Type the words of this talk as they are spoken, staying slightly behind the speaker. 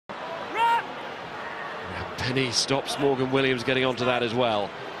And he stops Morgan Williams getting onto that as well.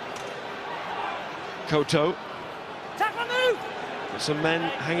 Koto. Some men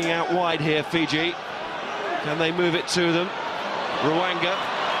hanging out wide here, Fiji. Can they move it to them? Ruanga.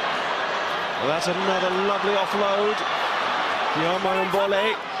 Well, that's another lovely offload.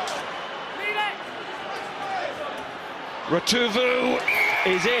 Yamaombole. Ratuvou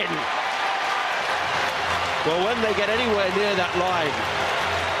is in. Well, when they get anywhere near that line,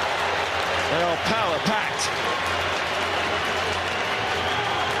 they are power-packed.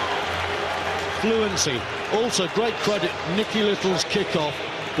 Fluency. Also, great credit, Nicky Little's kickoff,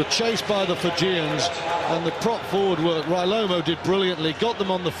 the chase by the Fijians, and the prop forward work Railomo did brilliantly, got them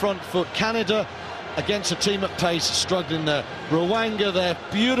on the front foot. Canada, against a team at pace, struggling there. Ruanga there,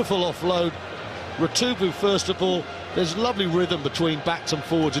 beautiful offload. Ratuvou, first of all, there's lovely rhythm between backs and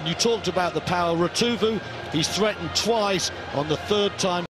forwards, and you talked about the power. Ratuvou, he's threatened twice, on the third time